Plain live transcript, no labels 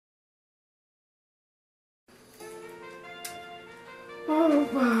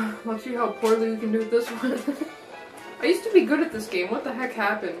Oh, let's see how poorly we can do with this one. I used to be good at this game. What the heck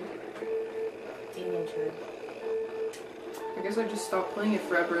happened? Teenager. I guess I just stopped playing it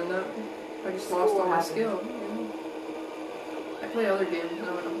forever and that I just lost all my skill. I play other games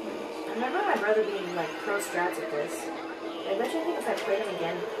now. I don't play this. I remember my brother being like pro strats at this. I bet you think if I played him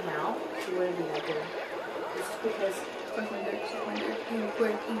again now, he wouldn't be that good. Just because. Suck my dick, suck my dick.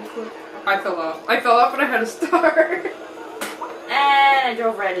 Quick. I fell off. I fell off and I had a star. And I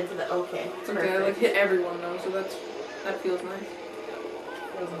drove right into the okay. It's okay, I like hit everyone though, so that feels nice.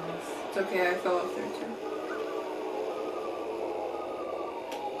 Feels nice. It's okay, I fell off there too.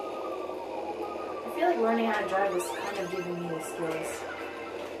 I feel like learning how to drive is kind of giving me the skills.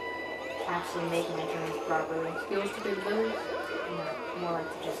 Actually making my turns properly. Skills to pay the bills? No, more like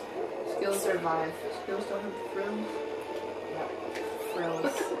to just skills survive. Skills don't have frills? Yep. Frills.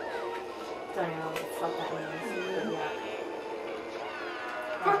 Don't even know what the fuck that means. But yeah.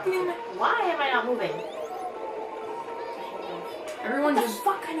 Fucking. Why am I not moving? Everyone what just. The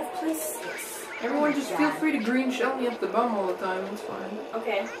fuck kind of place is this? Everyone just feel free to green shell me up the bum all the time. It's fine.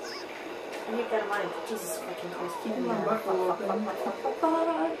 Okay. I make that in mind. Jesus fucking Christ. Keeping my butt open.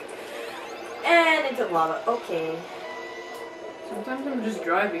 And into lava. Okay. Sometimes I'm just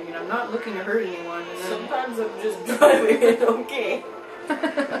driving and I'm not looking to hurt anyone. And then... Sometimes I'm just driving and okay.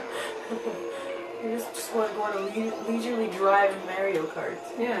 You just want to go on a leisurely drive in Mario Kart.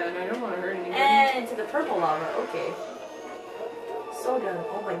 Yeah, and I don't want to hurt anyone. And into the purple lava. Okay. So done.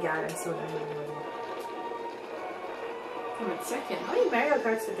 Oh my god, I'm so done. I'm at second. How many Mario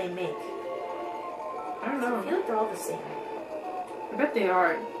Karts did they make? I don't know. I feel like they're all the same. I bet they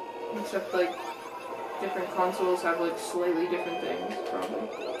are. Except, like, different consoles have, like, slightly different things, probably.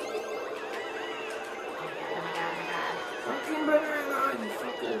 Fucking banana, you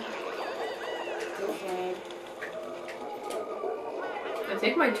fucker. Okay. I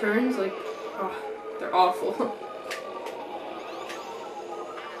take my turns, like, oh, they're awful.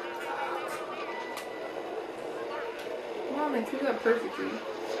 Come on, I threw that perfectly.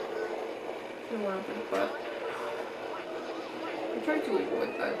 Didn't want to, but I tried to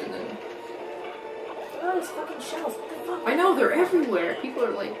avoid that, and then. Oh, these fucking shells. What the fuck? I know, they're everywhere. People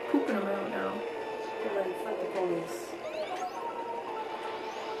are, like, pooping them out now. They're like, fuck the police.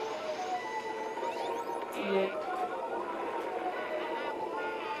 Yeah.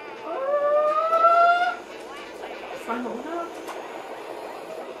 Final lap.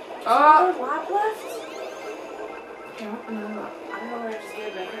 Another lap left? Yeah, another lap. I don't know what I just did,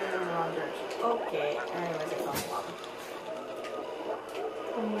 but I think I'm in the wrong direction. Okay, anyways, I found lava.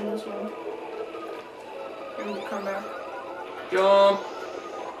 I'm in this one. I need to come back. Jump!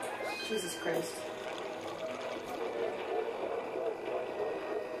 Jesus Christ.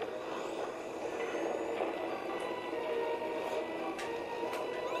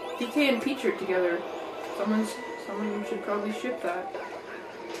 DK and Peach are together. Someone should probably ship that.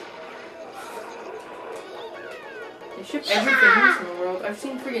 They ship everything else in the world. I've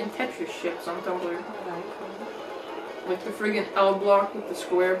seen friggin' Tetris ships on Tumblr. With the friggin' L block, with the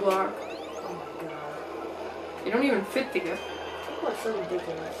square block. Oh my god. They don't even fit together. People are so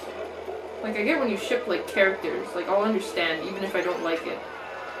ridiculous. Like, I get when you ship, like, characters. Like, I'll understand, even if I don't like it.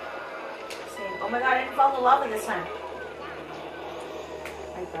 Same. Oh my god, I didn't fall in the lava this time.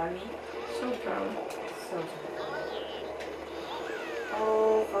 Are you proud of me? So proud. So proud.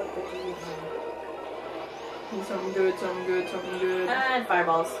 Oh, fuck the cheese. Something good, something good, something good. And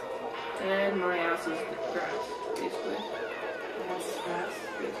fireballs. And my ass is grass, basically. Your ass is grass.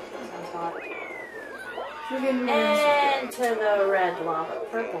 Sounds hot. Friggin' my ass And to the red lava,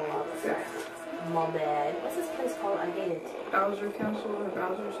 purple lava. Sorry. My bad. What's this place called? I hate it. Bowser Castle or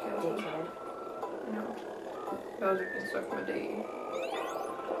Bowser's Castle? Dickhead. No. Bowser can suck my dick.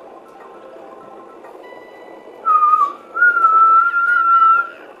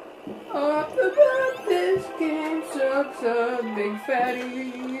 Off the bat, this game sucks a big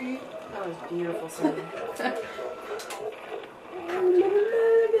fatty. That was beautiful singing.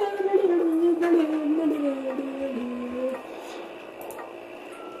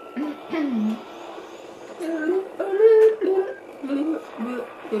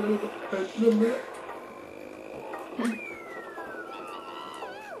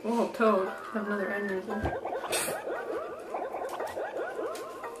 Oh, Toad. Have another aneurysm.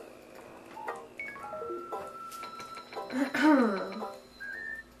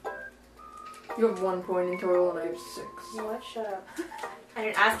 You have 1 point in total and I have 6. You know what? Shut up. I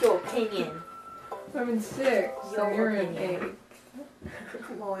didn't ask your opinion. I'm in 6, so Your you're in opinion. 8.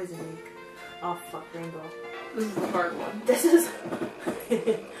 I'm always in week. Oh fuck, rainbow. This is the hard one. This is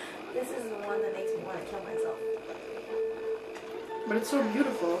this is the one that makes me want to kill myself. But it's so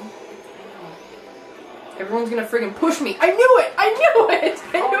beautiful. Everyone's gonna friggin' push me. I knew it! I knew it!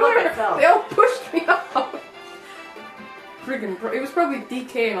 I knew it! They all pushed me off. Friggin' it was probably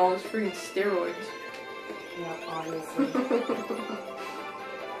DK and all those friggin' steroids. Yeah, obviously.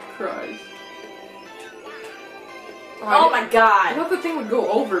 Cries. Oh my god! I thought the thing would go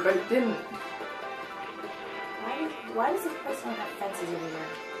over, but it didn't. Why does this place not have fences everywhere?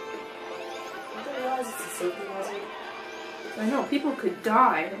 I didn't realize it's a safety hazard. I know, people could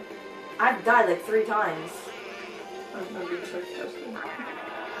die. I've died like 3 times. I'm being sarcastic.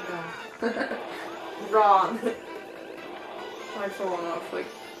 No. Wrong. I've fallen off like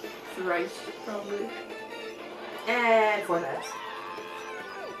thrice, probably. And 4 times.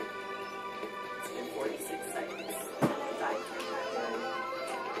 It's been 46 seconds. I died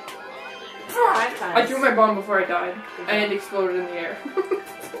 5 times. I threw my bomb before I died, and it exploded in the air.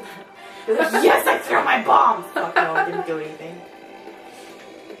 Yes, I threw my bomb! Fuck no, I didn't do anything.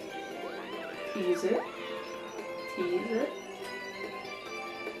 Tease it. Tease it.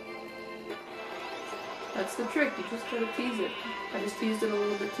 That's the trick, you just gotta tease it. I just teased it a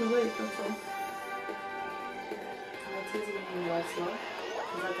little bit too late, that's all. Am I teasing you like slow?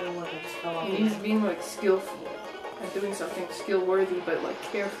 Is that gonna work? I just fell off. It needs being like skillful. And doing something skill worthy, but like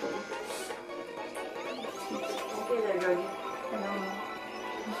careful. Okay, there, Jordy. I know.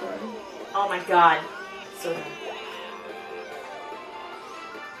 I'm sorry. Oh my god. So done.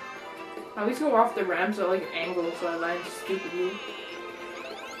 I always go off the ramps at like an angle so I land stupidly.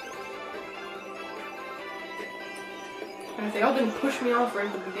 And if they all didn't push me off right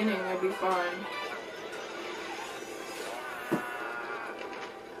at the beginning, I'd be fine.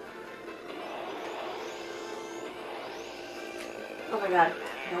 Oh my god.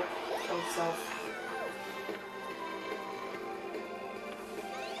 Nope. Kill self.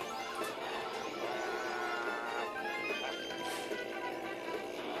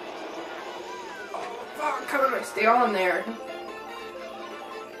 How do I stay on there?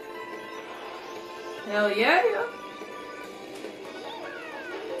 Hell yeah, yeah.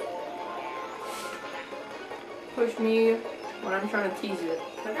 Push me when I'm trying to tease it.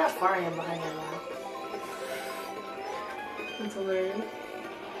 Look how far I am behind you now. That's hilarious.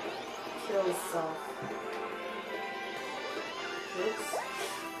 Kill self. Oops.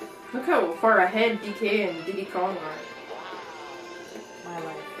 Look how far ahead DK and Diddy Kong are. My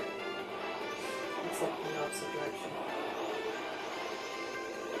life. Except in the opposite direction.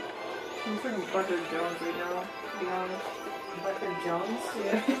 I'm freaking Butter Jones right now, to be honest. Butter Jones?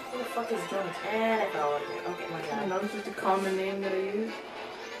 Yeah. Who the fuck is Jones? And I fell over here. Okay, my I god. don't know, it's just a common name that I use.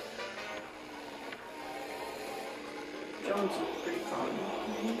 Jones is pretty common.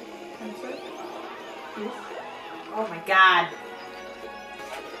 I'd say. Yes. Oh my god.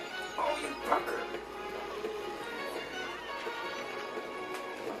 Oh, you fucker.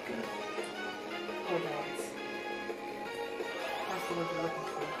 Fucking. Hold on. That's the word you're looking for.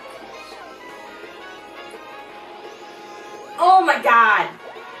 Oh my god! I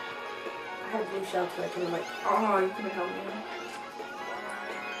had a blue shell too, I could have like... Oh, you could have helped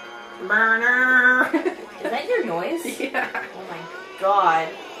me. Burner! Is that your noise? Yeah. Oh my god.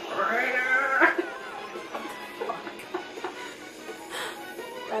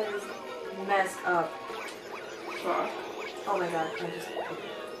 That is messed up. Fuck. Oh my god, I just...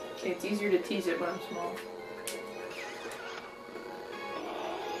 Okay, it's easier to tease it when I'm small.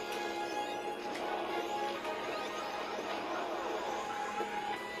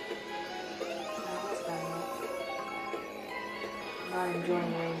 Not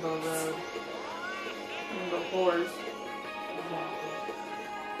enjoying Rainbow Road. Rainbow whores. Exactly.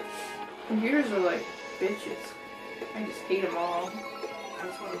 Computers are like bitches. I just hate them all. I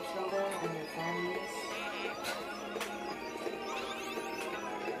just want to kill them and their families.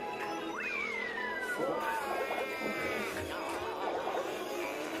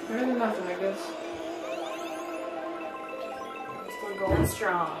 Better than nothing, I guess. I'm still going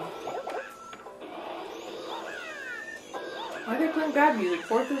strong. Why are they playing bad music?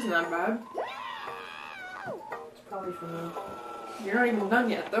 Fourth isn't that bad. It's probably for me. You're not even done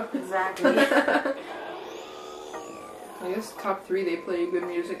yet, though. Exactly. I guess top 3 they play good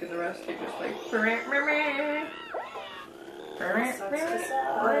music and the rest they just like.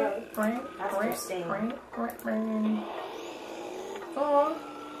 That's interesting. Oh.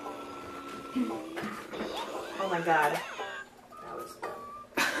 Oh my god. That was dumb.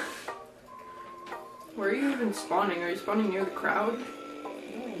 Where are you even spawning? Are you spawning near the crowd?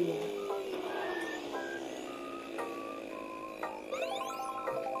 No idea.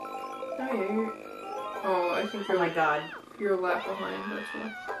 Oh yeah, you're... Oh, I think you're Oh my god. You're a lap behind, that's why.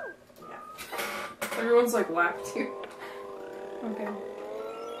 Yeah. Everyone's like lap 2. Okay.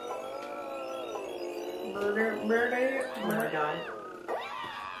 Birdie. Oh my god.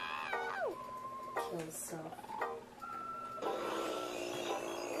 Kill himself.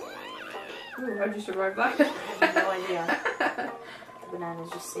 Ooh, how'd you survive that? I have no idea. The bananas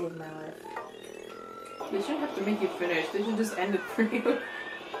just saved my life. They shouldn't have to make you finish. They should just end it for you.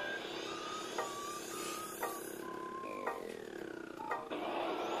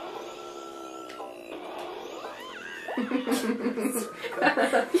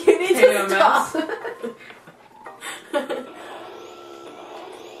 You need to stop.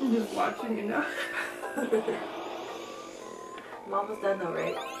 I'm just watching you now. I'm almost done though,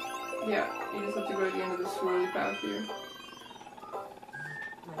 right? Yeah, you just have to go to the end of the swirly path here.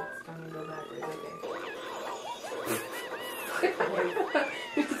 Like, it's time to go backwards,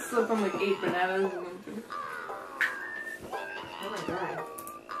 You just slip on like 8 bananas and then through. Oh my god.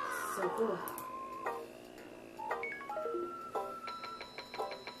 So cool.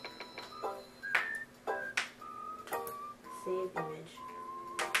 Save image.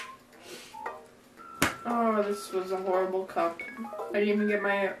 Oh, this was a horrible cup. I didn't even get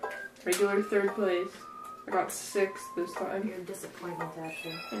my regular 3rd place. I got 6th this time. You're a disappointment,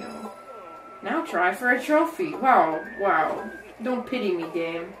 Asher. You know. Now try for a trophy. Wow, wow. Don't pity me,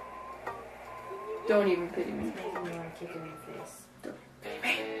 game. Don't even pity me. Maybe you want to kick it in the face. Don't.